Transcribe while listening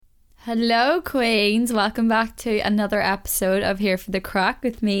Hello, Queens. Welcome back to another episode of Here for the Crack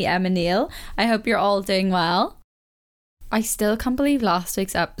with me, Emma Neal. I hope you're all doing well. I still can't believe last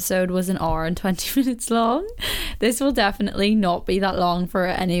week's episode was an hour and 20 minutes long. This will definitely not be that long for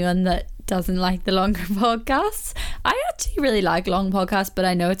anyone that doesn't like the longer podcasts. I actually really like long podcasts, but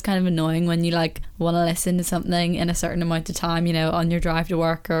I know it's kind of annoying when you want to listen to something in a certain amount of time, on your drive to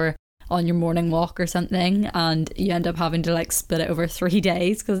work or on your morning walk or something, and you end up having to split it over 3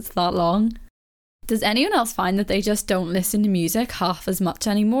 days because it's that long. Does anyone else find that they just don't listen to music half as much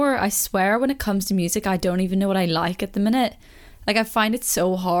anymore? I swear when it comes to music, I don't even know what I like at the minute. I find it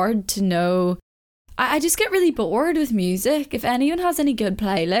so hard to know. I just get really bored with music. If anyone has any good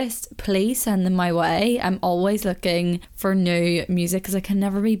playlists, please send them my way. I'm always looking for new music because I can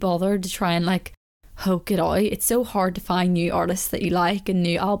never be bothered to try and hoke it out. It's so hard to find new artists that you like and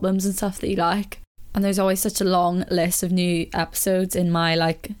new albums and stuff that you like. And there's always such a long list of new episodes in my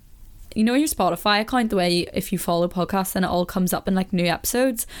your Spotify account, the way if you follow podcasts then it all comes up in new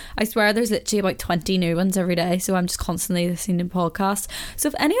episodes. I swear there's literally about 20 new ones every day, so I'm just constantly listening to podcasts. So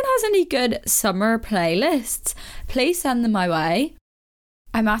if anyone has any good summer playlists, please send them my way.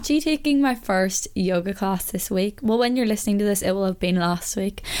 I'm actually taking my first yoga class this week. Well, when you're listening to this, it will have been last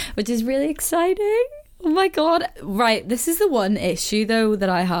week, which is really exciting. Oh my god. Right, this is the one issue though that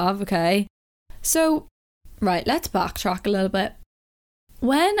I have, okay? So, right, let's backtrack a little bit.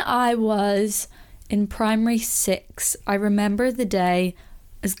 When I was in primary 6, I remember the day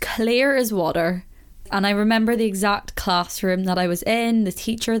as clear as water. And I remember the exact classroom that I was in, the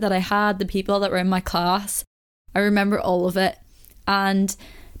teacher that I had, the people that were in my class. I remember all of it. And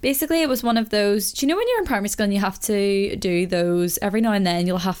basically it was one of those, do you know when you're in primary school and you have to do those, every now and then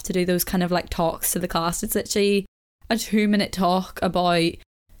you'll have to do those kind of talks to the class. It's literally a 2-minute talk about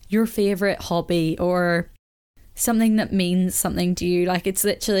your favourite hobby or something that means something to you. It's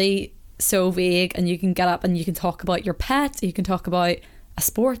literally so vague, and you can get up and you can talk about your pet, you can talk about a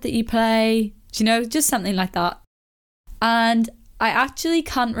sport that you play, just something like that. And I actually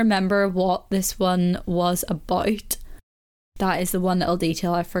can't remember what this one was about. That is the one little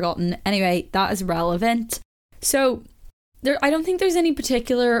detail I've forgotten. Anyway, that is relevant. So I don't think there's any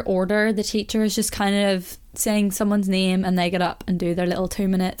particular order. The teacher is just kind of saying someone's name and they get up and do their little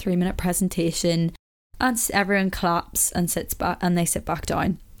 2-minute, 3-minute presentation, and everyone claps and sits back and they sit back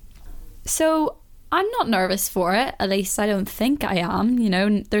down. So I'm not nervous for it. At least I don't think I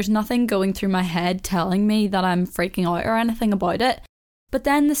am. There's nothing going through my head telling me that I'm freaking out or anything about it. But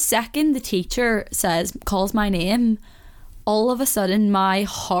then the second the teacher calls my name, all of a sudden my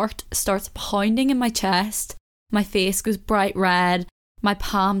heart starts pounding in my chest, my face goes bright red, my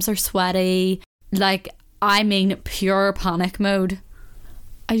palms are sweaty, pure panic mode.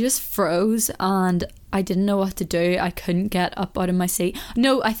 I just froze and I didn't know what to do. I couldn't get up out of my seat.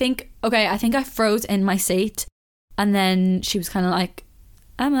 No, I think I froze in my seat, and then she was kind of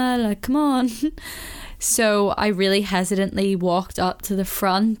Emma, come on. So I really hesitantly walked up to the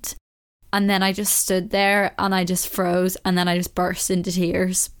front. And then I just stood there and I just froze, and then I just burst into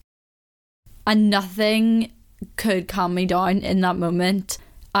tears. And nothing could calm me down in that moment.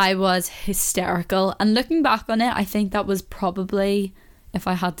 I was hysterical. And looking back on it, I think that was probably, if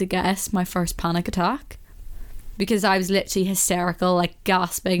I had to guess, my first panic attack. Because I was literally hysterical,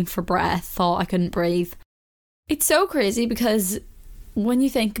 gasping for breath, thought I couldn't breathe. It's so crazy because when you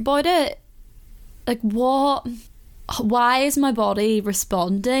think about it, why is my body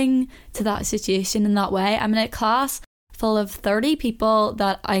responding to that situation in that way? I'm in a class full of 30 people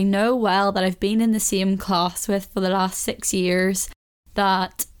that I know well, that I've been in the same class with for the last 6 years,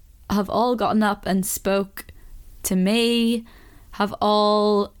 that have all gotten up and spoke to me, have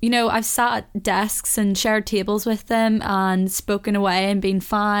all, I've sat at desks and shared tables with them and spoken away and been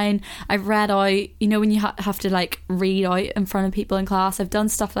fine. I've read out, when you have to read out in front of people in class, I've done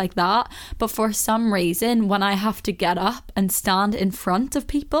stuff like that. But for some reason, when I have to get up and stand in front of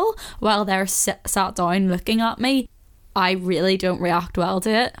people while they're sat down looking at me, I really don't react well to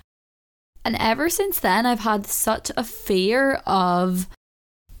it. And ever since then, I've had such a fear of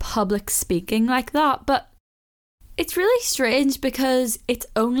public speaking like that. But it's really strange because it's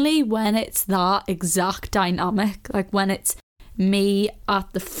only when it's that exact dynamic, when it's me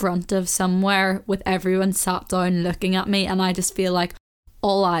at the front of somewhere with everyone sat down looking at me, and I just feel like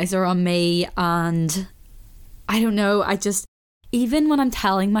all eyes are on me, and I don't know, even when I'm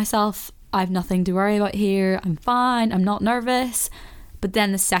telling myself I've nothing to worry about here, I'm fine, I'm not nervous, but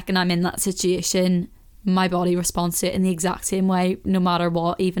then the second I'm in that situation, my body responds to it in the exact same way, no matter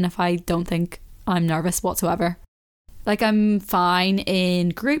what, even if I don't think I'm nervous whatsoever. I'm fine in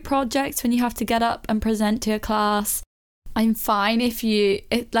group projects when you have to get up and present to a class. I'm fine if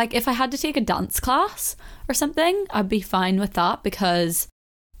I had to take a dance class or something, I'd be fine with that because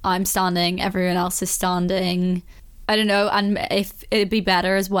I'm standing, everyone else is standing. I don't know, and if it'd be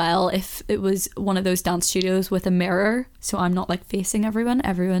better as well if it was one of those dance studios with a mirror, so I'm not like facing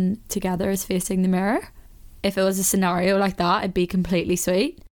everyone together is facing the mirror. If it was a scenario like that, it'd be completely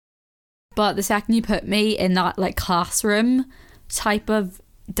sweet. But the second you put me in that like classroom type of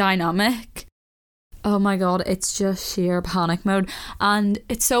dynamic, oh my god, it's just sheer panic mode. And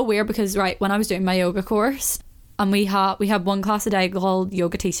it's so weird because when I was doing my yoga course, and we had one class a day called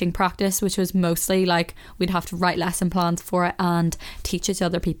yoga teaching practice, which was mostly like we'd have to write lesson plans for it and teach it to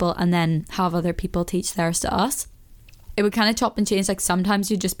other people and then have other people teach theirs to us. It would kind of chop and change, like sometimes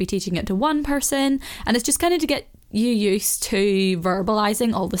you'd just be teaching it to one person, and it's just kind of to get you used to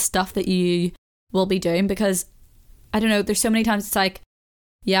verbalizing all the stuff that you will be doing, because I don't know, there's so many times it's like,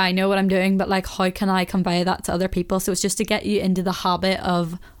 yeah, I know what I'm doing, but like how can I convey that to other people? So it's just to get you into the habit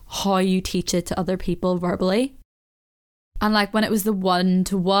of how you teach it to other people verbally. And like when it was the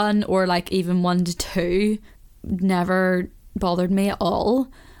 1-to-1 or like even 1-to-2, never bothered me at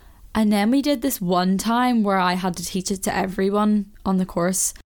all. And then we did this one time where I had to teach it to everyone on the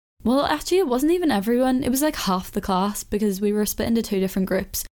course. Well, actually it wasn't even everyone, it was like half the class because we were split into 2 different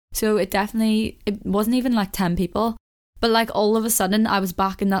groups. So it wasn't even like 10 people. But like all of a sudden I was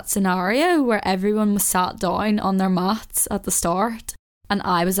back in that scenario where everyone was sat down on their mats at the start and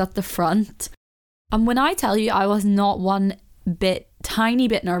I was at the front. And when I tell you I was not one tiny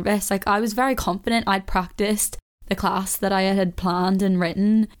bit nervous, like I was very confident. I'd practiced the class that I had planned and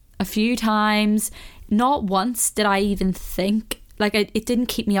written a few times. Not once did I even think, like it didn't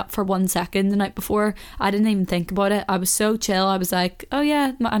keep me up for 1 second the night before. I didn't even think about it. I was so chill. I was like, oh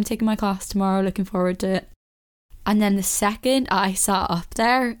yeah, I'm taking my class tomorrow, looking forward to it. And then the second I sat up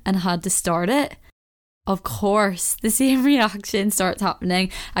there and had to start it, of course, the same reaction starts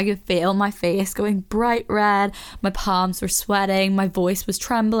happening. I could feel my face going bright red, my palms were sweating, my voice was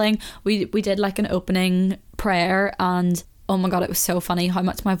trembling. We did like an opening prayer and oh my god, it was so funny how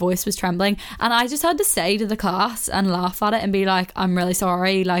much my voice was trembling. And I just had to say to the class and laugh at it and be like, I'm really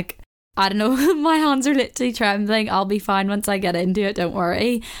sorry, like, I don't know, my hands are literally trembling. I'll be fine once I get into it, don't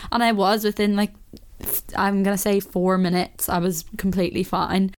worry. And I was within like, I'm going to say 4 minutes, I was completely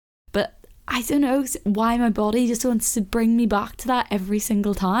fine. But I don't know why my body just wants to bring me back to that every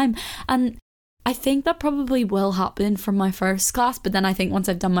single time. And I think that probably will happen from my first class, but then I think once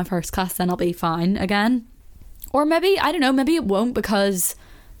I've done my first class, then I'll be fine again. Or maybe, I don't know, maybe it won't because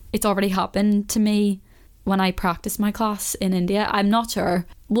it's already happened to me when I practiced my class in India. I'm not sure.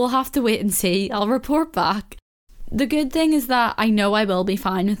 We'll have to wait and see. I'll report back. The good thing is that I know I will be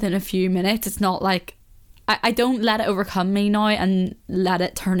fine within a few minutes. It's not like I don't let it overcome me now and let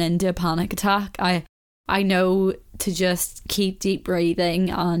it turn into a panic attack. I know to just keep deep breathing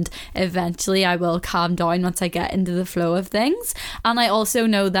and eventually I will calm down once I get into the flow of things. And I also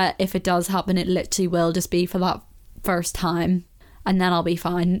know that if it does happen, it literally will just be for that first time and then I'll be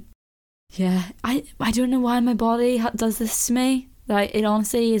fine. Yeah, I don't know why my body does this to me. Like, it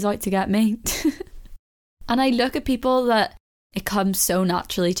honestly is out to get me. And I look at people that it comes so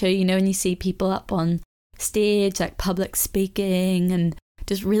naturally to, you know, and you see people up on stage, like public speaking and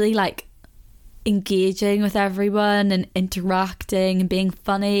just really like engaging with everyone and interacting and being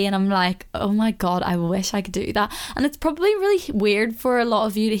funny, and I'm like, oh my god, I wish I could do that. And it's probably really weird for a lot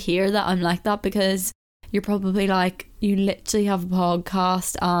of you to hear that I'm like that, because you're probably like, you literally have a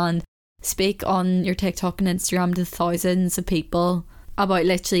podcast and speak on your TikTok and Instagram to thousands of people about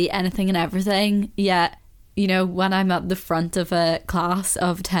literally anything and everything, yet, you know, when I'm at the front of a class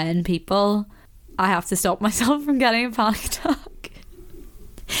of 10 people, I have to stop myself from getting a panic attack.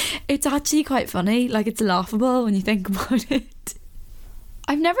 It's actually quite funny, like it's laughable when you think about it.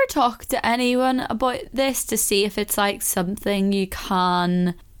 I've never talked to anyone about this to see if it's like something you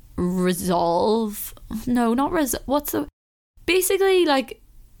can resolve. No, not resolve. Basically, like,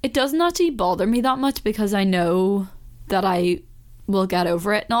 it doesn't actually bother me that much because I know that I will get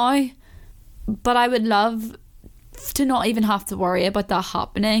over it now. But I would love to not even have to worry about that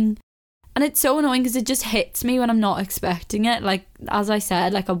happening. And it's so annoying because it just hits me when I'm not expecting it. Like, as I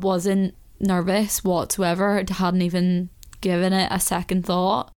said, like I wasn't nervous whatsoever. I hadn't even given it a second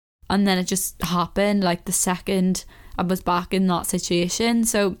thought. And then it just happened like the second I was back in that situation.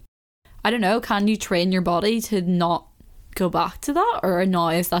 So, I don't know, can you train your body to not go back to that? Or now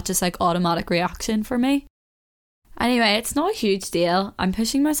is that just like automatic reaction for me? Anyway, it's not a huge deal. I'm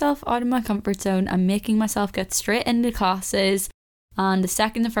pushing myself out of my comfort zone. I'm making myself get straight into classes. And the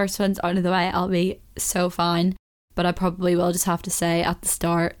second the first one's out of the way, I'll be so fine. But I probably will just have to say at the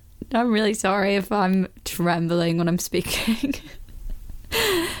start, I'm really sorry if I'm trembling when I'm speaking.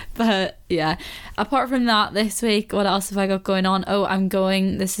 But yeah, apart from that, this week, what else have I got going on?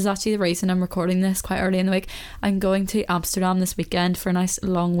 This is actually the reason I'm recording this quite early in the week. I'm going to Amsterdam this weekend for a nice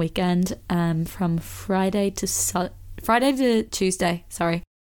long weekend, from Friday to Tuesday,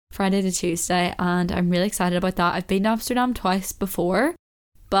 and I'm really excited about that. I've been to Amsterdam twice before,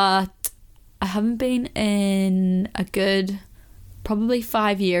 but I haven't been in a good probably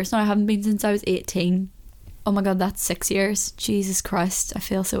 5 years now. I haven't been since I was 18. Oh my god, that's 6 years. Jesus Christ, I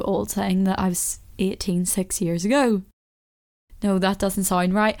feel so old saying that I was 18 6 years ago. No, that doesn't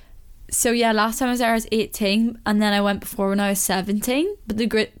sound right. So yeah, last time I was there I was 18, and then I went before when I was 17. But the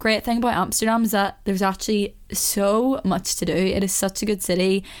great thing about Amsterdam is that there's actually so much to do. It is such a good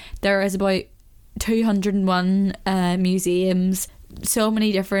city. There is about 201 museums, so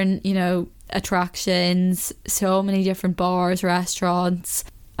many different, attractions, so many different bars, restaurants.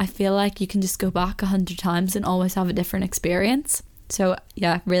 I feel like you can just go back 100 times and always have a different experience. So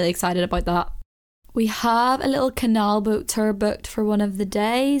yeah, really excited about that. We have a little canal boat tour booked for one of the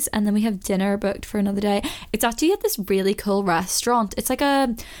days, and then we have dinner booked for another day. It's actually at this really cool restaurant. It's like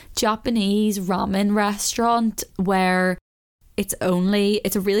a Japanese ramen restaurant where it's a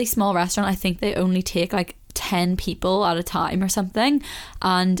really small restaurant. I think they only take like 10 people at a time or something,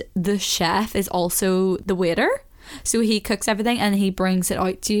 and the chef is also the waiter. So he cooks everything and he brings it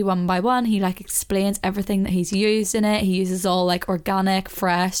out to you one by one. He explains everything that he's used in it. He uses all organic,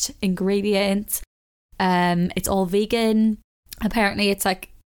 fresh ingredients. It's all vegan. Apparently it's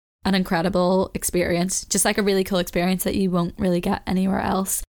an incredible experience, just a really cool experience that you won't really get anywhere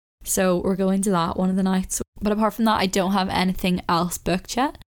else. So we're going to that one of the nights. But apart from that, I don't have anything else booked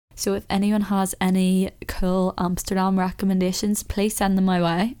yet. So if anyone has any cool Amsterdam recommendations, please send them my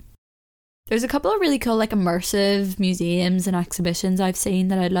way. There's a couple of really cool immersive museums and exhibitions I've seen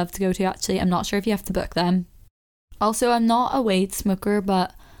that I'd love to go to actually. I'm not sure if you have to book them. Also, I'm not a weed smoker,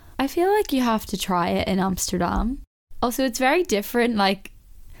 but I feel like you have to try it in Amsterdam. Also, it's very different.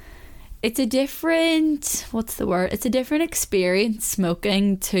 It's a different, It's a different experience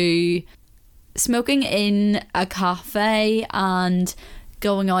smoking in a cafe and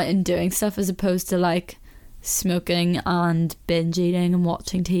going out and doing stuff as opposed to smoking and binge eating and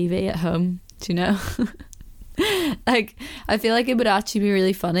watching TV at home. Do you know? I feel like it would actually be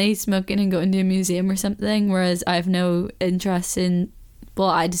really funny smoking and going to a museum or something, whereas I have no interest in, well,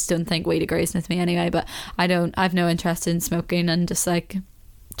 I just don't think weed agrees with me anyway, but I have no interest in smoking and just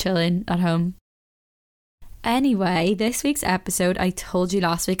chilling at home. Anyway, this week's episode, I told you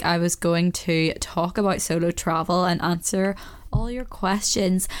last week I was going to talk about solo travel and answer all your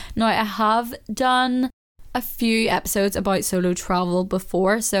questions. Now, I have done a few episodes about solo travel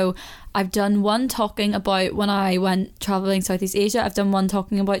before. So I've done one talking about when I went travelling Southeast Asia. I've done one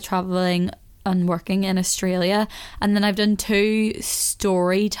talking about travelling and working in Australia. And then I've done 2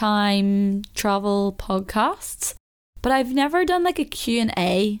 story time travel podcasts. But I've never done a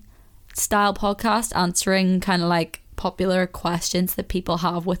Q&A style podcast answering popular questions that people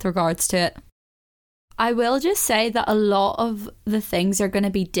have with regards to it. I will just say that a lot of the things are going to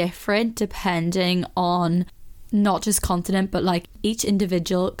be different depending on not just continent, but each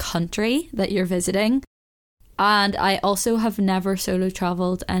individual country that you're visiting. And I also have never solo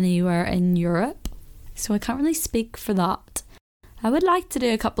travelled anywhere in Europe, so I can't really speak for that. I would like to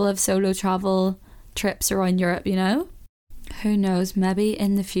do a couple of solo travel trips around Europe, Who knows, maybe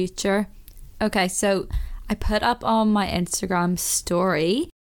in the future. Okay, so I put up on my Instagram story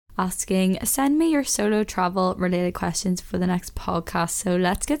asking, send me your solo travel related questions for the next podcast. So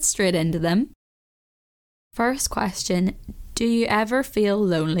let's get straight into them. First question, do you ever feel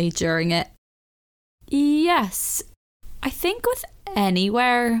lonely during it? Yes. I think with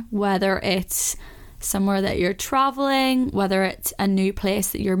anywhere, whether it's somewhere that you're traveling, whether it's a new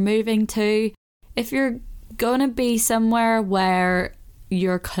place that you're moving to, if you're going to be somewhere where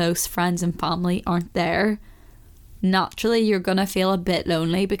your close friends and family aren't there, naturally you're going to feel a bit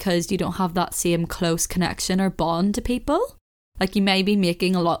lonely because you don't have that same close connection or bond to people. You may be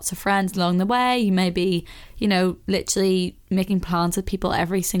making lots of friends along the way, you may be, literally making plans with people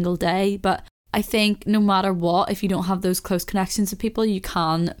every single day, but I think no matter what, if you don't have those close connections with people, you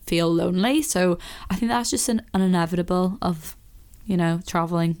can feel lonely. So I think that's just an inevitable of,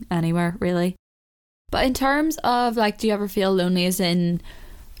 travelling anywhere really. But in terms of do you ever feel lonely as in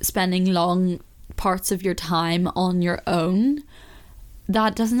spending long parts of your time on your own,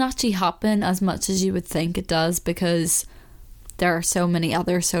 that doesn't actually happen as much as you would think it does because there are so many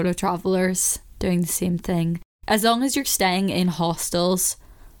other solo travellers doing the same thing. As long as you're staying in hostels,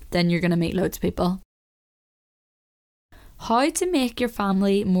 then you're going to meet loads of people. How to make your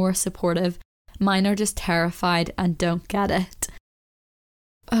family more supportive. Mine are just terrified and don't get it.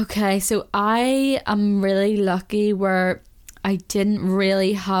 Okay, so I am really lucky where I didn't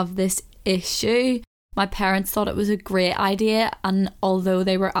really have this issue. My parents thought it was a great idea, and although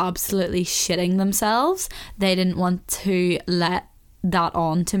they were absolutely shitting themselves, they didn't want to let that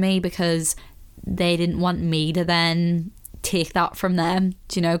on to me because they didn't want me to then take that from them,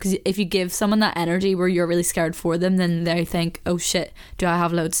 do you know? Because if you give someone that energy where you're really scared for them, then they think, oh shit, do I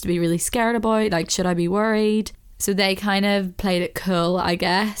have loads to be really scared about? Like, should I be worried? So they kind of played it cool, I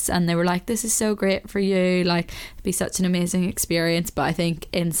guess, and they were like, this is so great for you, like, it'd be such an amazing experience. But I think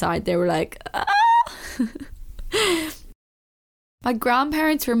inside they were like, ah. My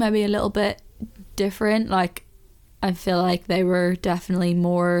grandparents were maybe a little bit different. Like, I feel like they were definitely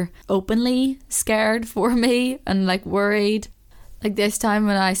more openly scared for me and like worried. Like this time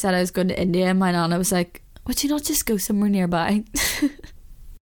when I said I was going to India, my nana was like, would you not just go somewhere nearby?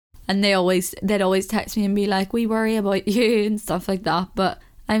 And they'd always text me and be like, we worry about you and stuff like that. But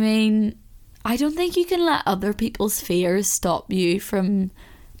I mean, I don't think you can let other people's fears stop you from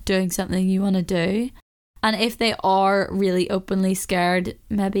doing something you want to do. And if they are really openly scared,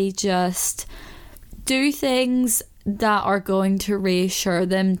 maybe just do things that are going to reassure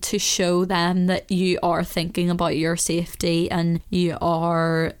them, to show them that you are thinking about your safety and you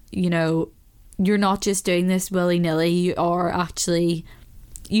are, you know, you're not just doing this willy-nilly. You are actually,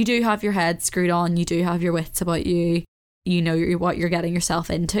 you do have your head screwed on, you do have your wits about you, you know what you're getting yourself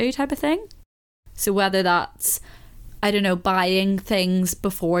into type of thing. So whether that's, I don't know, buying things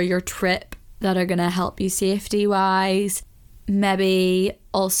before your trip that are going to help you safety wise, maybe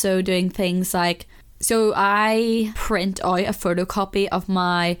also doing things like, so I print out a photocopy of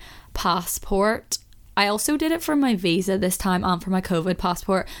my passport. I also did it for my visa this time and for my COVID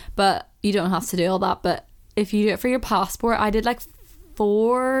passport, but you don't have to do all that. But if you do it for your passport, I did like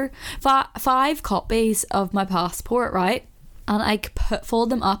 5 copies of my passport, right? And I fold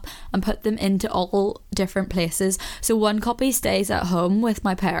them up and put them into all different places. So one copy stays at home with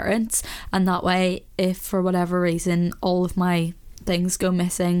my parents, and that way, if for whatever reason all of my things go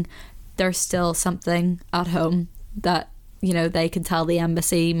missing, there's still something at home that, you know, they can tell the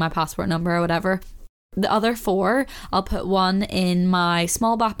embassy my passport number or whatever. The other 4, I'll put one in my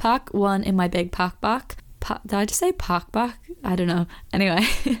small backpack, one in my big backpack. Did I just say packback? I don't know. Anyway,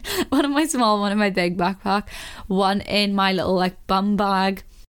 one in my small, one in my big backpack, one in my little like bum bag,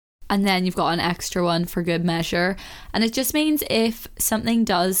 and then you've got an extra one for good measure. And it just means if something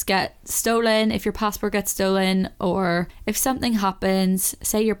does get stolen, if your passport gets stolen, or if something happens,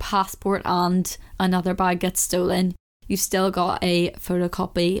 say your passport and another bag gets stolen, you've still got a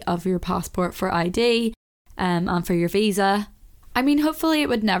photocopy of your passport for ID and for your visa. I mean, hopefully it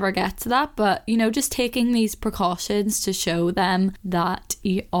would never get to that, but, you know, just taking these precautions to show them that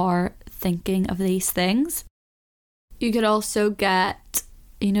you are thinking of these things. You could also get,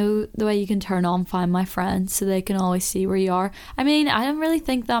 you know, the way you can turn on Find My Friends so they can always see where you are. I mean, I don't really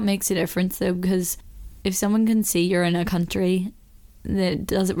think that makes a difference though, because if someone can see you're in a country, it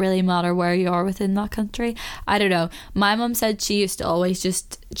doesn't really matter where you are within that country. I don't know. My mum said she used to always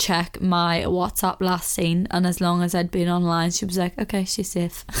just check my WhatsApp last seen, and as long as I'd been online, she was like, okay, she's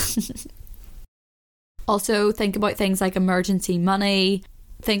safe. Also, think about things like emergency money.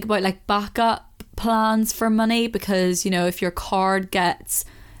 Think about like backup plans for money, because, you know, if your card gets,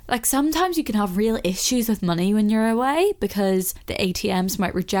 like, sometimes you can have real issues with money when you're away because the ATMs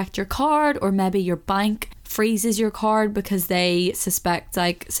might reject your card, or maybe your bank freezes your card because they suspect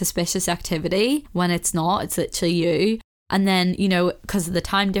like suspicious activity when it's not, it's literally you. And then, you know, because of the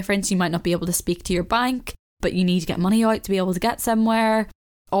time difference, you might not be able to speak to your bank, but you need to get money out to be able to get somewhere.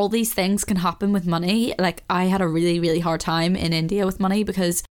 All these things can happen with money. Like, I had a really, really hard time in India with money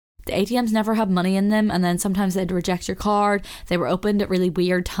because the ATMs never had money in them, and then sometimes they'd reject your card. They were opened at really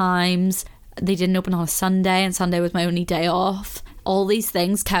weird times. They didn't open on a Sunday, and Sunday was my only day off. All these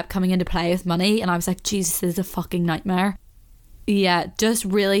things kept coming into play with money, and I was like, Jesus, this is a fucking nightmare. Yeah, just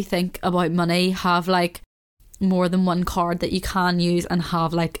really think about money. Have like more than one card that you can use, and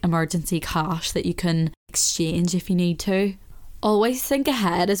have like emergency cash that you can exchange if you need to. Always think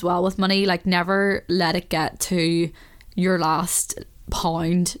ahead as well with money. Like, never let it get to your last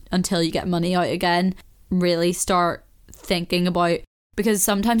pound until you get money out again. Really start thinking about, because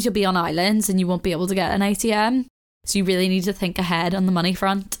sometimes you'll be on islands and you won't be able to get an ATM. So you really need to think ahead on the money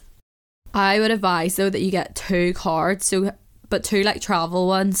front. I would advise though that you get 2 cards, but 2 like travel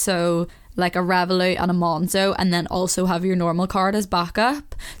ones, so like a Revolut and a Monzo, and then also have your normal card as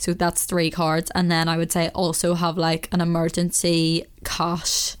backup. So that's 3 cards, and then I would say also have like an emergency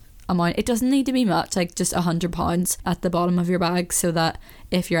cash amount. It doesn't need to be much, like just £100 at the bottom of your bag, so that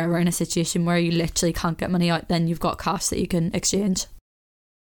if you're ever in a situation where you literally can't get money out, then you've got cash that you can exchange.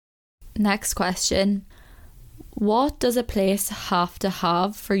 Next question. What does a place have to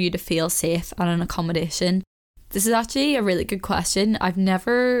have for you to feel safe at an accommodation? This is actually a really good question. I've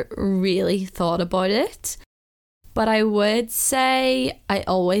never really thought about it, but I would say I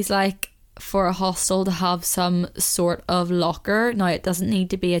always like for a hostel to have some sort of locker. Now, it doesn't need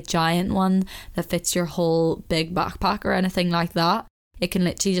to be a giant one that fits your whole big backpack or anything like that. It can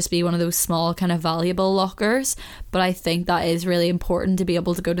literally just be one of those small kind of valuable lockers, but I think that is really important to be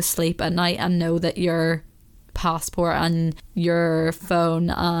able to go to sleep at night and know that your passport and your phone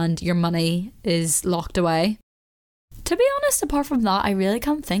and your money is locked away. To be honest, apart from that, I really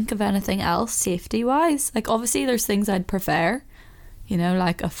can't think of anything else safety wise. Like, obviously there's things I'd prefer, you know,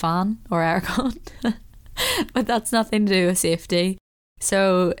 like a fan or aircon, but that's nothing to do with safety.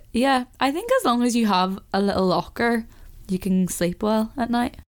 So yeah, I think as long as you have a little locker, you can sleep well at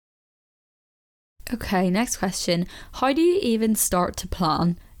night. Okay, next question. How do you even start to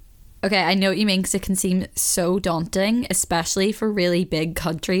plan? Okay, I know what you mean, because it can seem so daunting, especially for really big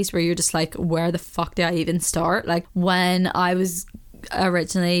countries where you're just like, where the fuck do I even start? Like, when I was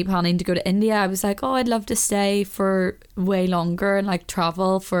originally planning to go to India, I was like, oh, I'd love to stay for way longer and like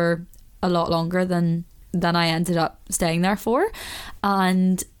travel for a lot longer than I ended up staying there for.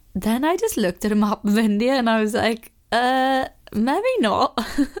 And then I just looked at a map of India and I was like, maybe not.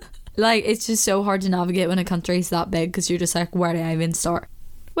 Like, it's just so hard to navigate when a country's that big, because you're just like, where do I even start?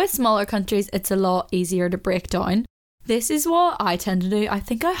 With smaller countries, it's a lot easier to break down. This is what I tend to do. I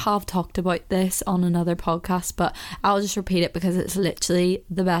think I have talked about this on another podcast, but I'll just repeat it because it's literally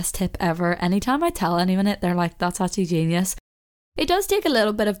the best tip ever. Anytime I tell anyone it, they're like, that's actually genius. It does take a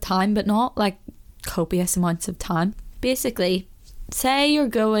little bit of time, but not like copious amounts of time. Basically, say you're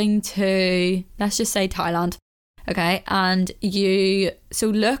going to, let's just say Thailand, okay? And so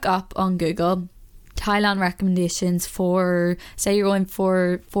look up on Google Thailand recommendations for, say you're going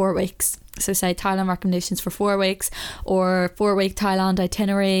for 4 weeks. So say Thailand recommendations for 4 weeks, or 4-week Thailand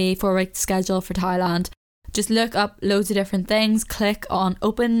itinerary, 4-week schedule for Thailand. Just look up loads of different things, click on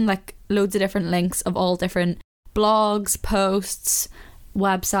open like loads of different links of all different blogs, posts,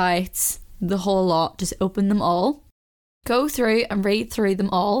 websites, the whole lot. Just open them all. Go through and read through them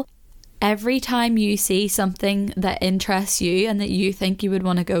all. Every time you see something that interests you and that you think you would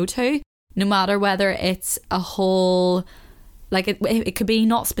want to go to, no matter whether it's a whole, like it could be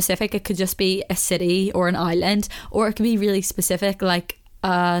not specific, it could just be a city or an island, or it could be really specific, like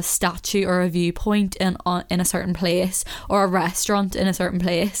a statue or a viewpoint in a certain place, or a restaurant in a certain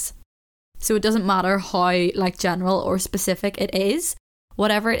place. So it doesn't matter how like general or specific it is.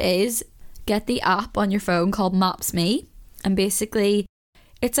 Whatever it is, get the app on your phone called Maps.me, and basically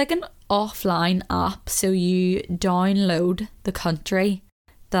it's like an offline app. So you download the country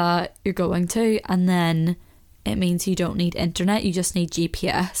that you're going to, and then it means you don't need internet, you just need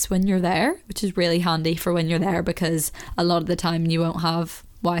GPS when you're there, which is really handy for when you're there, because a lot of the time you won't have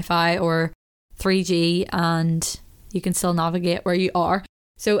Wi-Fi or 3G and you can still navigate where you are.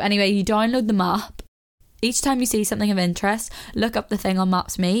 So anyway, you download the map. Each time you see something of interest, look up the thing on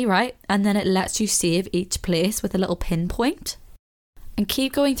Maps.me, right? And then it lets you save each place with a little pinpoint. And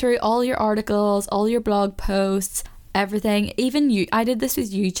keep going through all your articles, all your blog posts, everything. Even I did this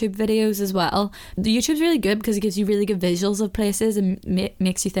with YouTube videos as well. The YouTube's really good because it gives you really good visuals of places and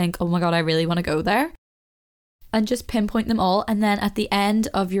makes you think, oh my god, I really want to go there. And just pinpoint them all, and then at the end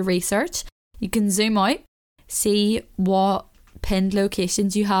of your research you can zoom out, see what pinned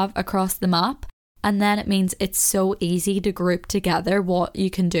locations you have across the map, and then it means it's so easy to group together what you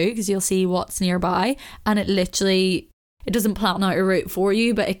can do, because you'll see what's nearby, and it doesn't plan out a route for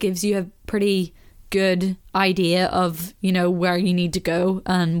you, but it gives you a pretty good idea of, you know, where you need to go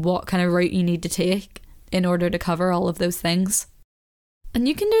and what kind of route you need to take in order to cover all of those things. And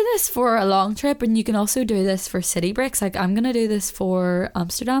you can do this for a long trip, and you can also do this for city breaks. Like, I'm gonna do this for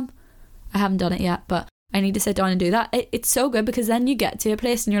Amsterdam. I haven't done it yet, but I need to sit down and do that. It's so good, because then you get to a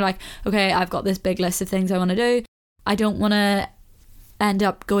place and you're like, okay, I've got this big list of things I want to do. I don't want to end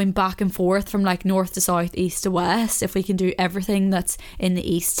up going back and forth from like north to south, east to west. If we can do everything that's in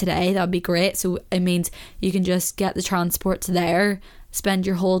the east today, that would be great. So it means you can just get the transport to there, spend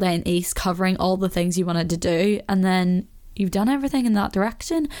your whole day in east covering all the things you wanted to do, and then you've done everything in that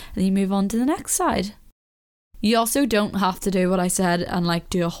direction, and you move on to the next side. You also don't have to do what I said and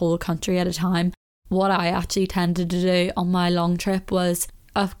like do a whole country at a time. What I actually tended to do on my long trip was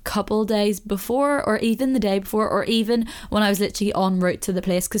a couple days before, or even the day before, or even when I was literally en route to the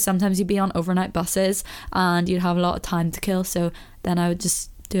place, because sometimes you'd be on overnight buses and you'd have a lot of time to kill. So then I would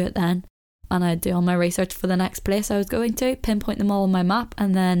just do it then. And I'd do all my research for the next place I was going to, pinpoint them all on my map,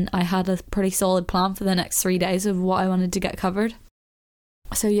 and then I had a pretty solid plan for the next 3 days of what I wanted to get covered.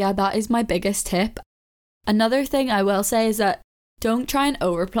 So yeah, that is my biggest tip. Another thing I will say is that don't try and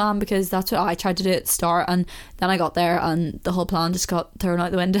overplan, because that's what I tried to do at the start, and then I got there and the whole plan just got thrown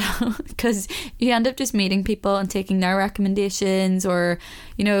out the window because you end up just meeting people and taking their recommendations, or,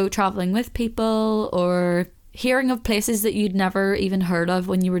 you know, traveling with people, or hearing of places that you'd never even heard of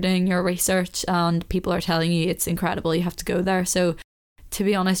when you were doing your research, and people are telling you it's incredible, you have to go there. So to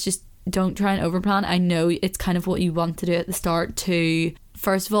be honest, just don't try and overplan. I know it's kind of what you want to do at the start to,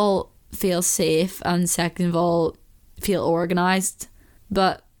 first of all, feel safe, and second of all, feel organised,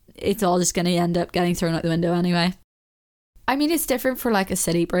 but it's all just going to end up getting thrown out the window anyway. I mean, it's different for like a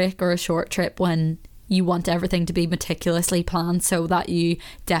city break or a short trip when you want everything to be meticulously planned so that you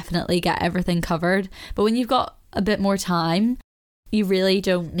definitely get everything covered. But when you've got a bit more time, you really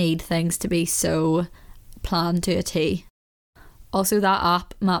don't need things to be so planned to a T. Also, that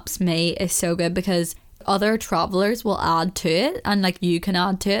app Maps.me is so good because other travellers will add to it, and like you can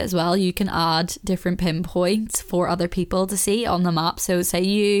add to it as well. You can add different pinpoints for other people to see on the map. So say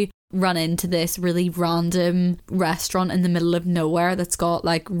you run into this really random restaurant in the middle of nowhere that's got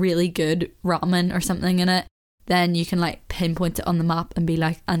like really good ramen or something in it, then you can like pinpoint it on the map and be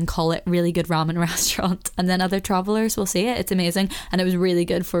like, and call it really good ramen restaurant, and then other travellers will see it. It's amazing. And it was really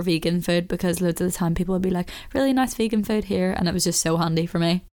good for vegan food, because loads of the time people would be like, really nice vegan food here, and it was just so handy for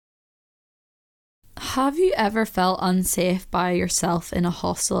me. Have you ever felt unsafe by yourself in a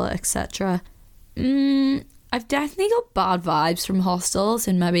hostel, etc.? I've definitely got bad vibes from hostels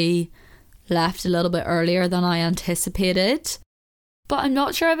and maybe left a little bit earlier than I anticipated. But I'm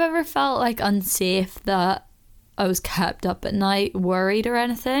not sure I've ever felt like unsafe that I was kept up at night, worried or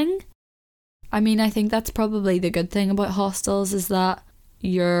anything. I mean, I think that's probably the good thing about hostels, is that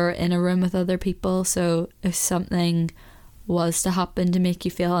you're in a room with other people. So if something was to happen to make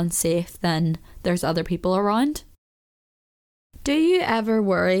you feel unsafe, then there's other people around. Do you ever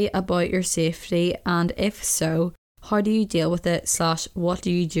worry about your safety, and if so, how do you deal with it / what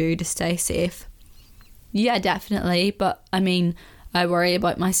do you do to stay safe? Yeah, definitely, but I mean, I worry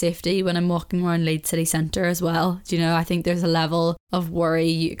about my safety when I'm walking around Leeds city centre as well. Do you know, I think there's a level of worry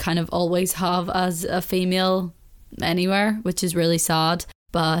you kind of always have as a female anywhere, which is really sad,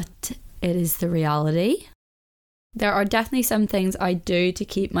 but it is the reality. There are definitely some things I do to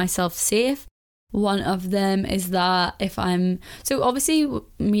keep myself safe. One of them is that if I'm, so obviously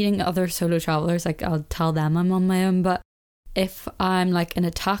meeting other solo travellers, like I'll tell them I'm on my own, but if I'm like in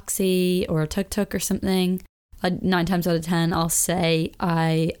a taxi or a tuk-tuk or something, 9 times out of 10 I'll say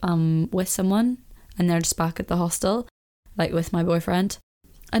I am with someone and they're just back at the hostel, like with my boyfriend.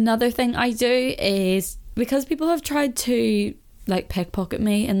 Another thing I do is, because people have tried to like pickpocket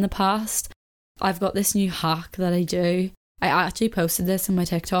me in the past, I've got this new hack that I do. I actually posted this on my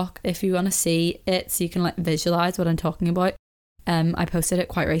TikTok if you want to see it so you can like visualize what I'm talking about. I posted it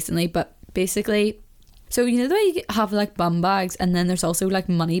quite recently, but basically, so you know the way you have like bum bags, and then there's also like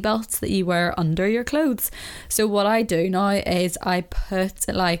money belts that you wear under your clothes. So what I do now is I put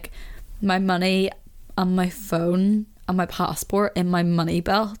like my money and my phone and my passport in my money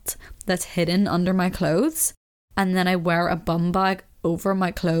belt that's hidden under my clothes, and then I wear a bum bag over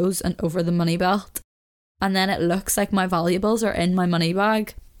my clothes and over the money belt. And then it looks like my valuables are in my money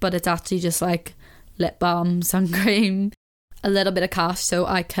bag, but it's actually just like lip balm, sun cream, a little bit of cash so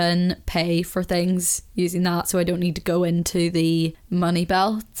I can pay for things using that, so I don't need to go into the money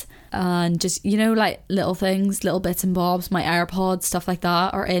belt. And just, you know, like little things, little bits and bobs, my AirPods, stuff like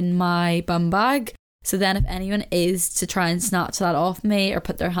that are in my bum bag. So then if anyone is to try and snatch that off me or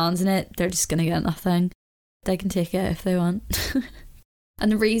put their hands in it, they're just going to get nothing. They can take it if they want.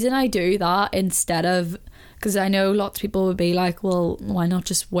 And the reason I do that instead of, because I know lots of people would be like, well, why not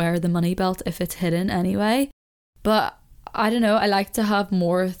just wear the money belt if it's hidden anyway? But I don't know, I like to have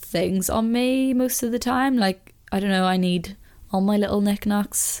more things on me most of the time. Like, I don't know, I need all my little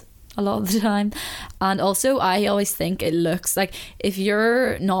knickknacks a lot of the time. And also I always think it looks like, if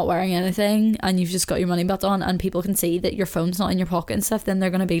you're not wearing anything and you've just got your money belt on and people can see that your phone's not in your pocket and stuff, then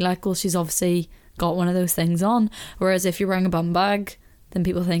they're going to be like, well, she's obviously got one of those things on. Whereas if you're wearing a bum bag, then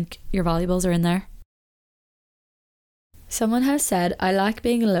people think your valuables are in there. Someone has said, I like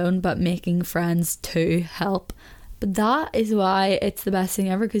being alone but making friends too help. But that is why it's the best thing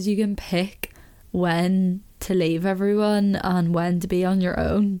ever, because you can pick when to leave everyone and when to be on your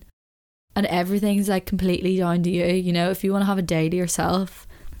own. And everything's like completely down to you. You know, if you want to have a day to yourself,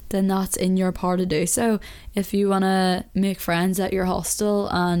 then that's in your power to do so. If you want to make friends at your hostel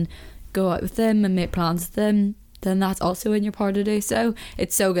and go out with them and make plans with them, then that's also in your power to do so.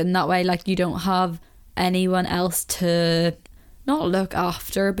 It's so good in that way. Like, you don't have anyone else to not look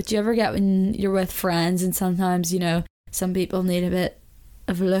after, but you ever get when you're with friends and sometimes, you know, some people need a bit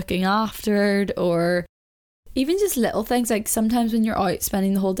of looking after, or even just little things. Like, sometimes when you're out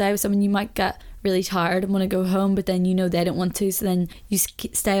spending the whole day with someone, you might get really tired and want to go home, but then you know they don't want to, so then you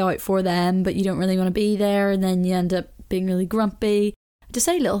stay out for them, but you don't really want to be there, and then you end up being really grumpy. Just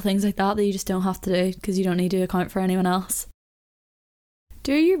say little things like that you just don't have to do because you don't need to account for anyone else.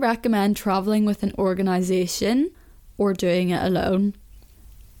 Do you recommend travelling with an organisation or doing it alone?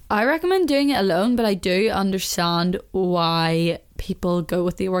 I recommend doing it alone, but I do understand why people go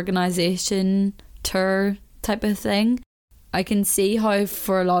with the organisation tour type of thing. I can see how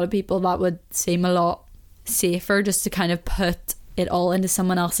for a lot of people that would seem a lot safer just to kind of put it all into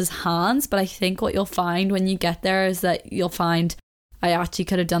someone else's hands, but I think what you'll find when you get there is that you'll find, I actually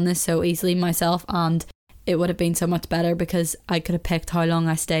could have done this so easily myself, and it would have been so much better because I could have picked how long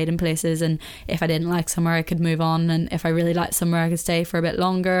I stayed in places, and if I didn't like somewhere I could move on, and if I really liked somewhere I could stay for a bit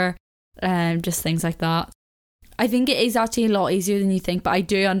longer, just things like that. I think it is actually a lot easier than you think, but I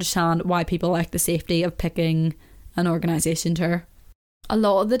do understand why people like the safety of picking an organisation tour. A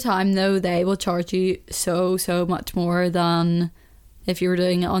lot of the time though, they will charge you so much more than if you were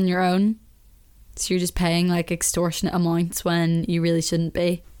doing it on your own. So you're just paying like extortionate amounts when you really shouldn't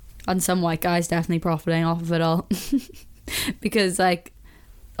be. And some white guys definitely profiting off of it all. Because like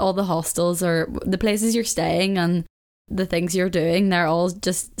all the hostels or the places you're staying and the things you're doing, they're all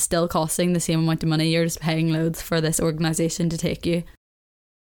just still costing the same amount of money. You're just paying loads for this organisation to take you.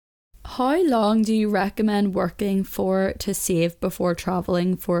 How long do you recommend working for to save before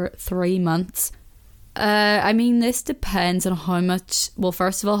travelling for 3 months? I mean, this depends on how much, well,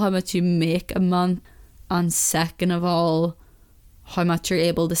 first of all, how much you make a month, and second of all, how much you're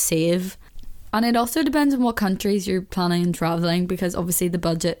able to save. And it also depends on what countries you're planning on travelling, because obviously the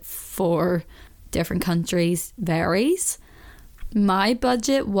budget for different countries varies. My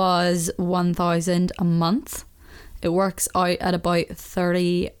budget was 1,000 a month. It works out at about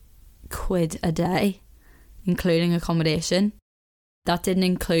 30 quid a day, including accommodation. That didn't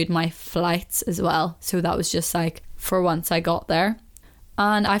include my flights as well, so that was just like for once I got there,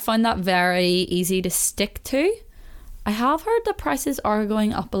 and I find that very easy to stick to. I have heard that prices are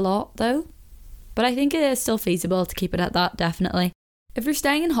going up a lot though, but I think it is still feasible to keep it at that, definitely. If you're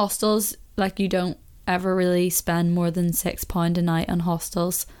staying in hostels, like, you don't ever really spend more than £6 a night on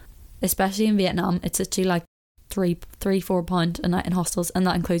hostels, especially in Vietnam. It's actually like £4 a night in hostels, and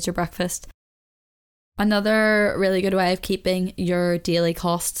that includes your breakfast. Another really good way of keeping your daily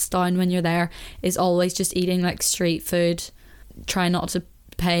costs down when you're there is always just eating like street food. Try not to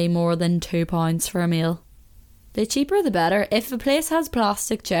pay more than £2 for a meal. The cheaper the better. If a place has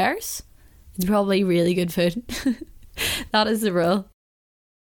plastic chairs, it's probably really good food. That is the rule.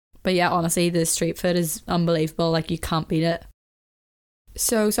 But yeah, honestly, the street food is unbelievable. Like, you can't beat it.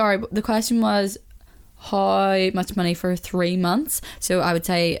 So, sorry, the question was how much money for 3 months? So I would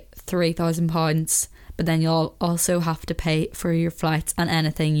say £3,000, but then you'll also have to pay for your flights and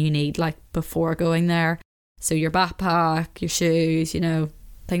anything you need, like, before going there. So your backpack, your shoes, you know,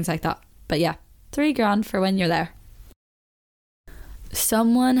 things like that. But yeah, £3,000 for when you're there.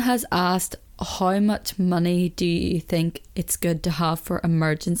 Someone has asked, how much money do you think it's good to have for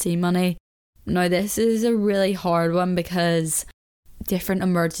emergency money? Now, this is a really hard one because different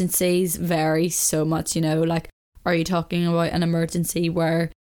emergencies vary so much, you know. Like, are you talking about an emergency where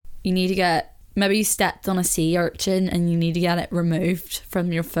you need to get, maybe you stepped on a sea urchin and you need to get it removed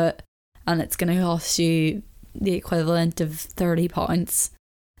from your foot, and it's going to cost you the equivalent of £30,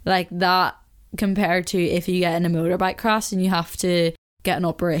 like that, compared to if you get in a motorbike crash and you have to get an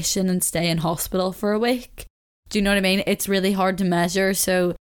operation and stay in hospital for a week. Do you know what I mean? It's really hard to measure,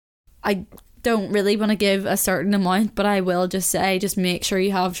 so I don't really want to give a certain amount, but I will just say, just make sure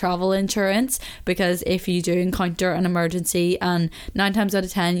you have travel insurance, because if you do encounter an emergency, and 9 times out of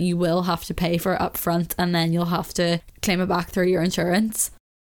 10 you will have to pay for it up front, and then you'll have to claim it back through your insurance.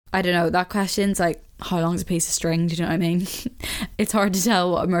 I don't know, that question's like, how long's a piece of string? Do you know what I mean? It's hard to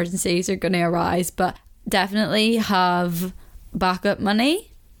tell what emergencies are going to arise, but definitely have backup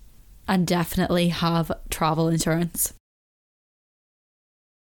money and definitely have travel insurance.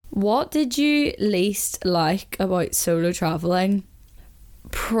 What did you least like about solo traveling?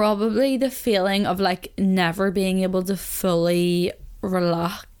 Probably the feeling of like never being able to fully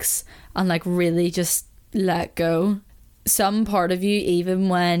relax and like really just let go. Some part of you, even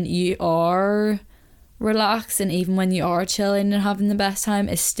when you are relaxed and even when you are chilling and having the best time,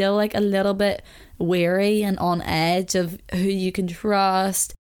 is still like a little bit weary and on edge of who you can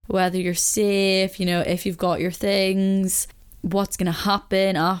trust, whether you're safe, you know, if you've got your things, what's going to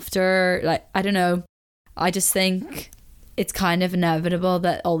happen after. Like, I don't know. I just think it's kind of inevitable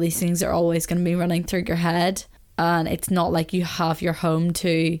that all these things are always going to be running through your head. And it's not like you have your home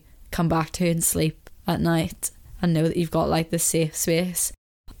to come back to and sleep at night and know that you've got like this safe space.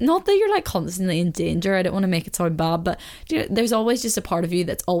 Not that you're like constantly in danger. I don't want to make it sound bad, but you know, there's always just a part of you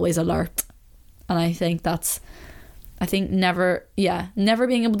that's always alert. And I think never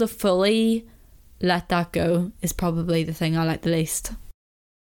being able to fully let that go is probably the thing I like the least.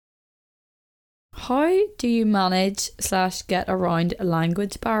 How do you manage / get around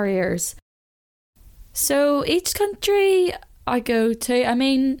language barriers? So each country I go to, I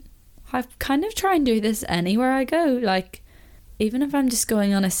mean, I kind of try and do this anywhere I go. Like, even if I'm just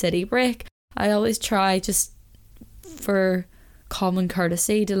going on a city break, I always try, just for common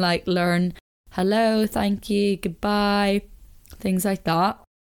courtesy, to like learn hello, thank you, goodbye, things like that.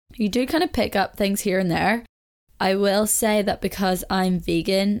 You do kind of pick up things here and there. I will say that because I'm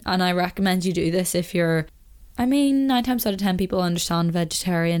vegan, and I recommend you do this if you're, I mean, 9 times out of 10 people understand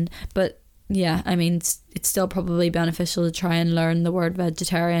vegetarian, but yeah, I mean, it's still probably beneficial to try and learn the word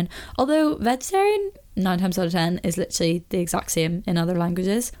vegetarian. Although vegetarian, 9 times out of 10, is literally the exact same in other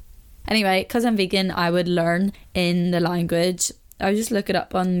languages. Anyway, because I'm vegan, I would learn in the language. I would just look it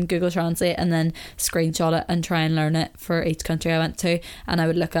up on Google Translate and then screenshot it and try and learn it for each country I went to. And I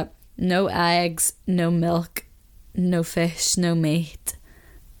would look up no eggs, no milk, no fish, no meat.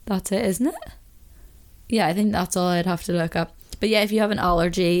 That's it, isn't it? Yeah, I think that's all I'd have to look up. But yeah, if you have an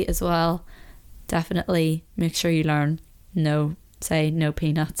allergy as well, definitely make sure you learn no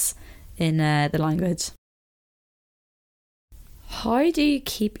peanuts in the language. How do you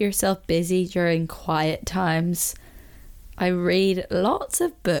keep yourself busy during quiet times? I read lots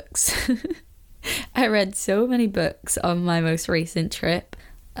of books. I read so many books on my most recent trip.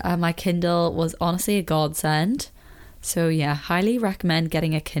 My Kindle was honestly a godsend. So yeah, highly recommend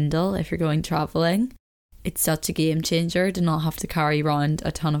getting a Kindle if you're going travelling. It's such a game changer to not have to carry around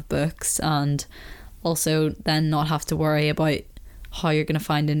a ton of books, and also then not have to worry about how you're going to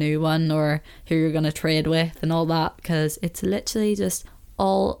find a new one or who you're going to trade with and all that, because it's literally just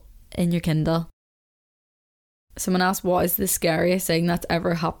all in your Kindle. Someone asked, what is the scariest thing that's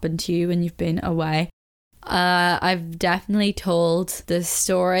ever happened to you when you've been away? I've definitely told this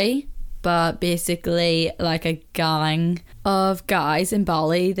story, but basically like a gang of guys in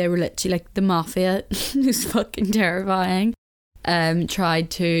Bali, they were literally like the mafia. It was fucking terrifying.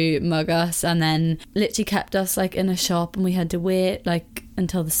 Tried to mug us and then literally kept us like in a shop, and we had to wait like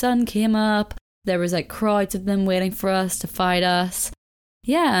until the sun came up. There was like crowds of them waiting for us to fight us.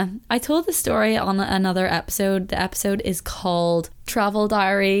 Yeah, I told the story on another episode. The episode is called Travel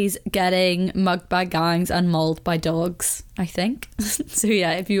Diaries, Getting Mugged by Gangs and Mauled by Dogs, I think. So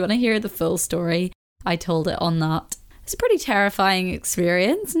yeah, if you want to hear the full story, I told it on that. It's a pretty terrifying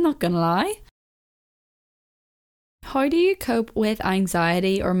experience, I'm not gonna lie. How do you cope with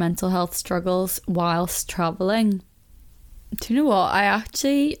anxiety or mental health struggles whilst travelling? Do you know what?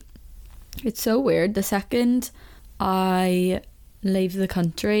 It's so weird. The second I leave the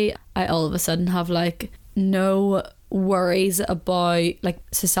country, I all of a sudden have like no worries about like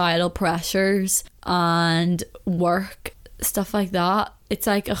societal pressures and work, stuff like that. It's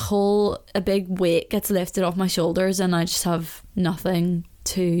like a big weight gets lifted off my shoulders, and I just have nothing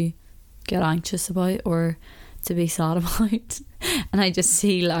to get anxious about or to be sad about. And I just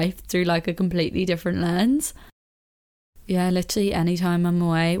see life through like a completely different lens. Yeah, literally anytime I'm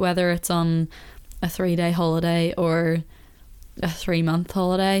away, whether it's on a 3-day holiday or a 3-month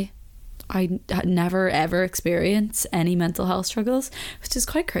holiday, I never ever experience any mental health struggles, which is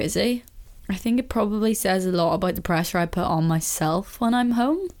quite crazy. I think it probably says a lot about the pressure I put on myself when I'm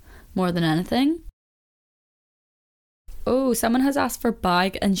home, more than anything. Oh, someone has asked for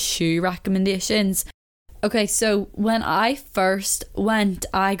bag and shoe recommendations. Okay, so when I first went,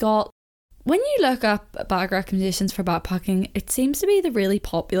 when you look up bag recommendations for backpacking, it seems to be the really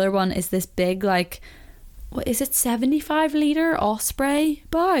popular one is this big, like, what is it, 75 litre Osprey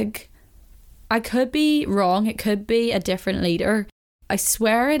bag? I could be wrong, it could be a different litre. I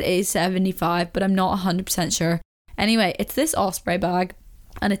swear it is 75, but I'm not 100% sure. Anyway, it's this Osprey bag,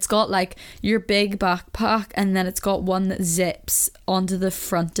 and it's got like your big backpack, and then it's got one that zips onto the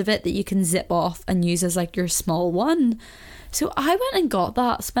front of it that you can zip off and use as like your small one. So I went and got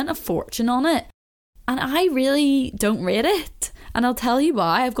that, spent a fortune on it, and I really don't rate it. And I'll tell you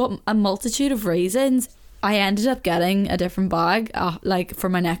why. I've got a multitude of reasons. I ended up getting a different bag like for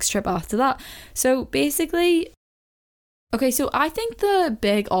my next trip after that. So basically, okay, so I think the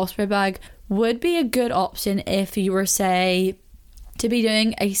big Osprey bag would be a good option if you were, say, to be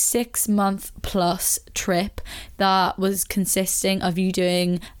doing a 6-month plus trip that was consisting of you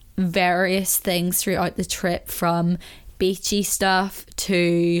doing various things throughout the trip, from beachy stuff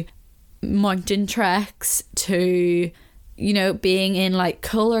to mountain treks to, you know, being in like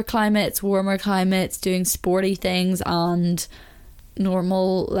cooler climates, warmer climates, doing sporty things and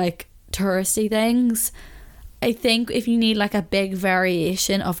normal like touristy things. I think if you need like a big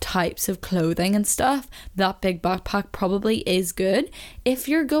variation of types of clothing and stuff, that big backpack probably is good. If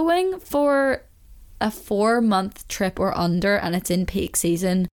you're going for a 4-month trip or under and it's in peak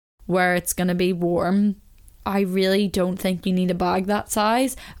season where it's going to be warm, I really don't think you need a bag that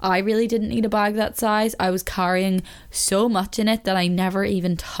size. I really didn't need a bag that size. I was carrying so much in it that I never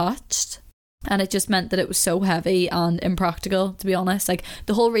even touched. And it just meant that it was so heavy and impractical, to be honest. Like,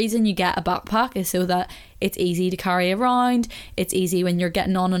 the whole reason you get a backpack is so that it's easy to carry around. It's easy when you're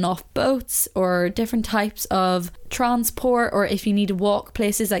getting on and off boats or different types of transport, or if you need to walk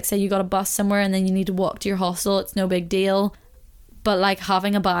places, like say you got a bus somewhere and then you need to walk to your hostel, it's no big deal. But like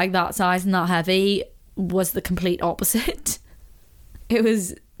having a bag that size and that heavy was the complete opposite. It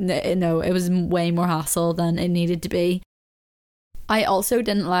was way more hassle than it needed to be. I also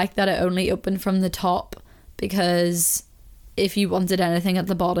didn't like that it only opened from the top, because if you wanted anything at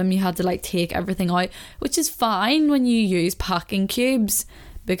the bottom you had to like take everything out, which is fine when you use packing cubes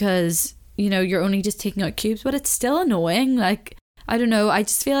because, you know, you're only just taking out cubes, but it's still annoying. Like, I don't know, I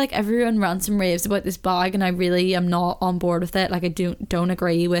just feel like everyone rants and raves about this bag and I really am not on board with it. Like, I don't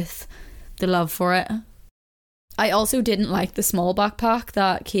agree with the love for it. I also didn't like the small backpack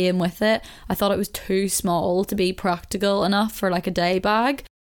that came with it. I thought it was too small to be practical enough for like a day bag.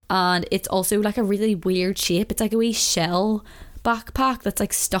 And it's also like a really weird shape. It's like a wee shell backpack that's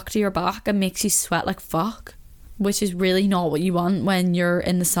like stuck to your back and makes you sweat like fuck, which is really not what you want when you're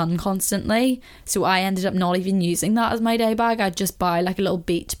in the sun constantly. So I ended up not even using that as my day bag. I'd just buy like a little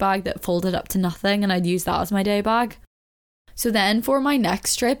beach bag that folded up to nothing and I'd use that as my day bag. So then for my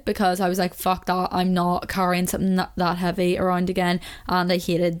next trip, because I was like, fuck that, I'm not carrying something that heavy around again, and I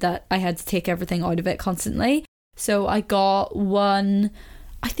hated that I had to take everything out of it constantly. So I got one,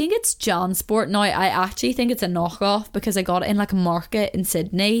 I think it's JanSport. Now I actually think it's a knockoff because I got it in like a market in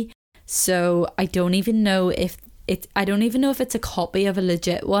Sydney. So I don't even know if it's a copy of a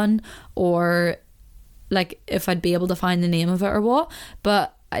legit one, or like if I'd be able to find the name of it or what.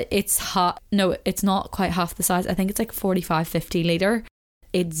 But it's not quite half the size. I think it's like 45-50 litre.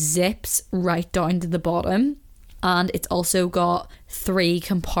 It zips right down to the bottom, and it's also got 3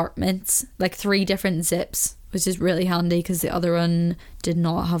 compartments, like 3 different zips, which is really handy because the other one did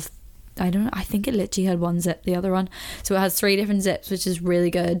not have, I think it literally had 1 zip, the other one. So it has 3 different zips, which is really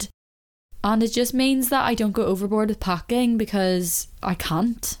good. And it just means that I don't go overboard with packing because I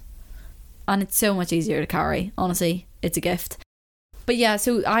can't. And it's so much easier to carry, honestly. It's a gift. But yeah,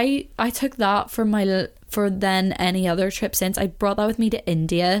 so I took that for then any other trip since. I brought that with me to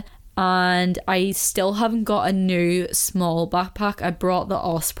India, and I still haven't got a new small backpack. I brought the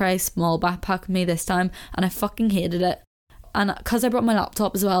Osprey small backpack with me this time, and I fucking hated it. And because I brought my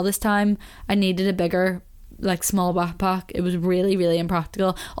laptop as well this time, I needed a bigger like small backpack. It was really, really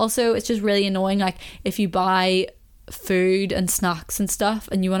impractical. Also, it's just really annoying, like if you buy food and snacks and stuff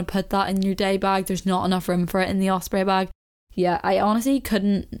and you want to put that in your day bag, there's not enough room for it in the Osprey bag. Yeah, I honestly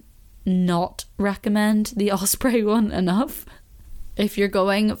couldn't not recommend the Osprey one enough. If you're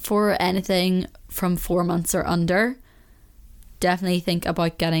going for anything from 4 months or under, definitely think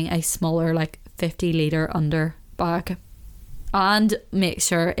about getting a smaller, like 50 litre under bag. And make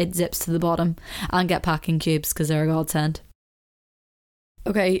sure it zips to the bottom, and get packing cubes because they're a godsend.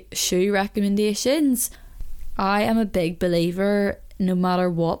 Okay, shoe recommendations. I am a big believer, no matter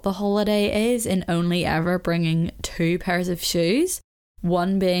what the holiday is, in only ever bringing 2 pairs of shoes,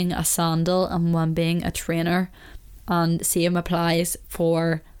 one being a sandal and one being a trainer. And same applies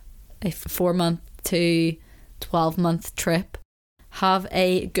for a 4-month to 12-month trip. Have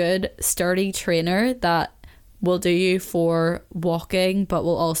a good sturdy trainer that will do you for walking, but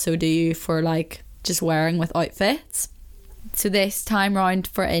will also do you for like just wearing with outfits. So this time round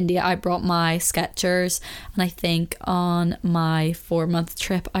for India, I brought my Skechers, and I think on my 4-month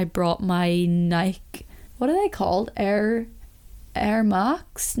trip I brought my Nike, what are they called? Air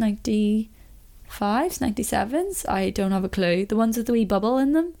Max 95s, 97s? I don't have a clue. The ones with the wee bubble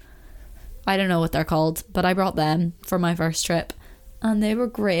in them? I don't know what they're called, but I brought them for my first trip and they were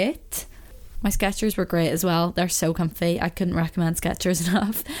great. My Skechers were great as well. They're so comfy. I couldn't recommend Skechers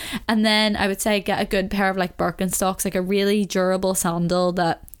enough. And then I would say get a good pair of like Birkenstocks, like a really durable sandal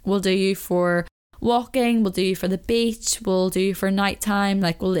that will do you for walking, will do you for the beach, will do you for nighttime.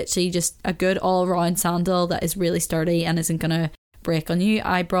 Like, will literally just a good all round sandal that is really sturdy and isn't gonna break on you.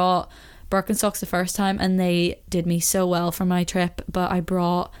 I brought Birkenstocks the first time and they did me so well for my trip, but I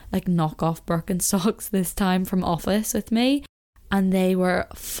brought like knockoff Birkenstocks this time from Office with me and they were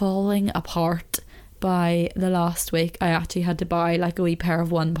falling apart. By the last week I actually had to buy like a wee pair of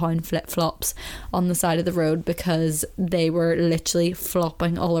 £1 flip-flops on the side of the road because they were literally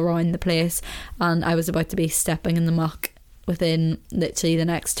flopping all around the place and I was about to be stepping in the muck within literally the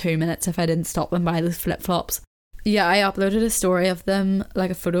next 2 minutes if I didn't stop and buy those flip-flops. Yeah, I uploaded a story of them, like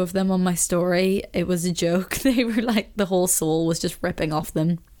a photo of them on my story. It was a joke. They were like, the whole sole was just ripping off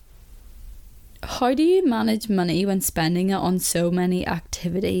them. How do you manage money when spending it on so many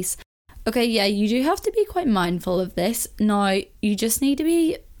activities? Okay, yeah, you do have to be quite mindful of this. Now, you just need to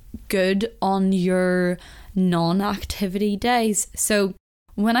be good on your non-activity days. So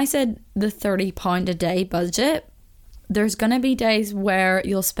when I said the £30 a day budget, there's going to be days where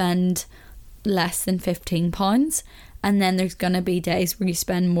you'll spend less than £15 and then there's going to be days where you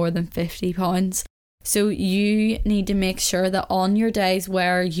spend more than £50. So you need to make sure that on your days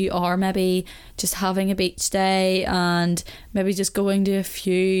where you are maybe just having a beach day and maybe just going to a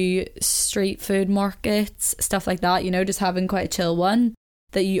few street food markets, stuff like that, you know, just having quite a chill one,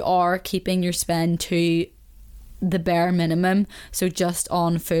 that you are keeping your spend to the bare minimum. So just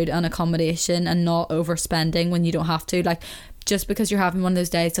on food and accommodation and not overspending when you don't have to. Like, just because you're having one of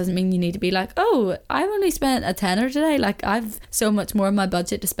those days doesn't mean you need to be like, oh, I've only spent a tenner today, like I've so much more of my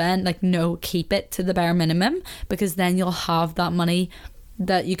budget to spend. Like, no, keep it to the bare minimum because then you'll have that money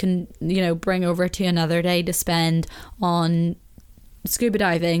that you can, you know, bring over to another day to spend on scuba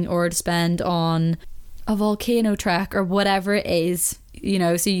diving or to spend on a volcano trek or whatever it is, you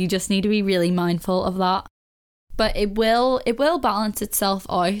know. So you just need to be really mindful of that. But it will balance itself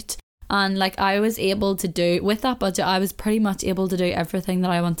out. And like I was able to do, with that budget, I was pretty much able to do everything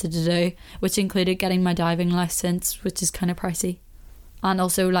that I wanted to do, which included getting my diving license, which is kind of pricey. And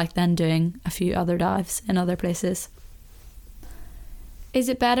also like then doing a few other dives in other places. Is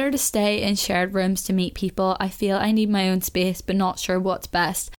it better to stay in shared rooms to meet people? I feel I need my own space, but not sure what's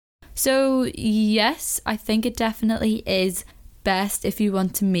best. So yes, I think it definitely is best if you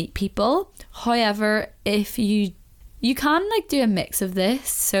want to meet people. However, if you can like do a mix of this,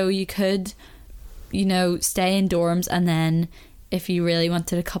 so you could, you know, stay in dorms and then if you really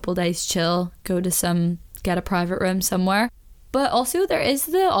wanted a couple days chill, get a private room somewhere. But also there is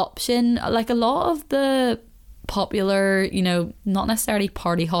the option, like a lot of the popular, you know, not necessarily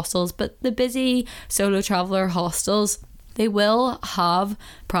party hostels, but the busy solo traveller hostels, they will have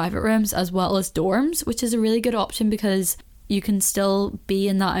private rooms as well as dorms, which is a really good option because you can still be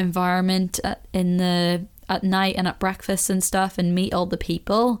in that environment at night and at breakfast and stuff and meet all the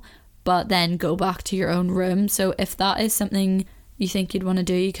people, but then go back to your own room. So if that is something you think you'd want to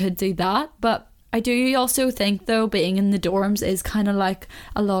do, you could do that. But I do also think though, being in the dorms is kind of like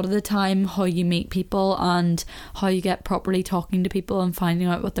a lot of the time how you meet people and how you get properly talking to people and finding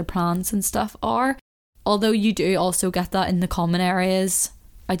out what their plans and stuff are. Although you do also get that in the common areas,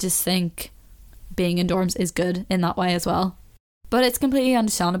 I just think being in dorms is good in that way as well. But it's completely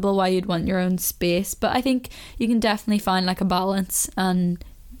understandable why you'd want your own space. But I think you can definitely find like a balance, and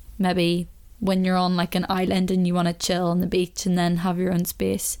maybe when you're on like an island and you want to chill on the beach and then have your own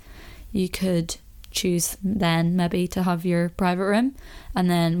space, you could choose then maybe to have your private room. And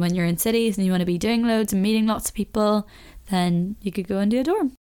then when you're in cities and you want to be doing loads and meeting lots of people, then you could go and do a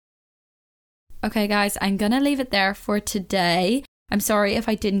dorm. Okay guys, I'm gonna leave it there for today. I'm sorry if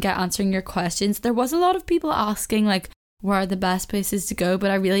I didn't get answering your questions. There was a lot of people asking like, where are the best places to go,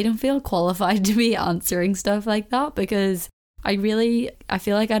 but I really don't feel qualified to be answering stuff like that because I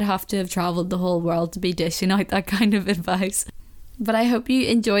feel like I'd have to have travelled the whole world to be dishing out that kind of advice. But I hope you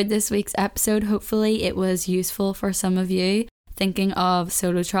enjoyed this week's episode. Hopefully it was useful for some of you thinking of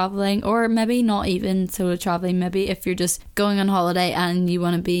solo travelling, or maybe not even solo travelling, maybe if you're just going on holiday and you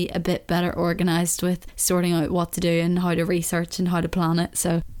want to be a bit better organised with sorting out what to do and how to research and how to plan it.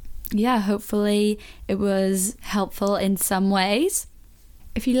 So yeah, hopefully it was helpful in some ways.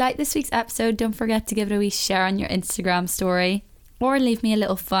 If you like this week's episode, don't forget to give it a wee share on your Instagram story, or leave me a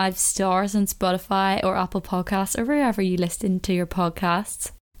little 5 stars on Spotify or Apple Podcasts or wherever you listen to your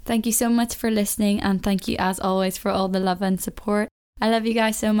podcasts. Thank you so much for listening, and thank you as always for all the love and support. I love you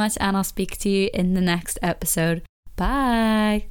guys so much, and I'll speak to you in the next episode. Bye!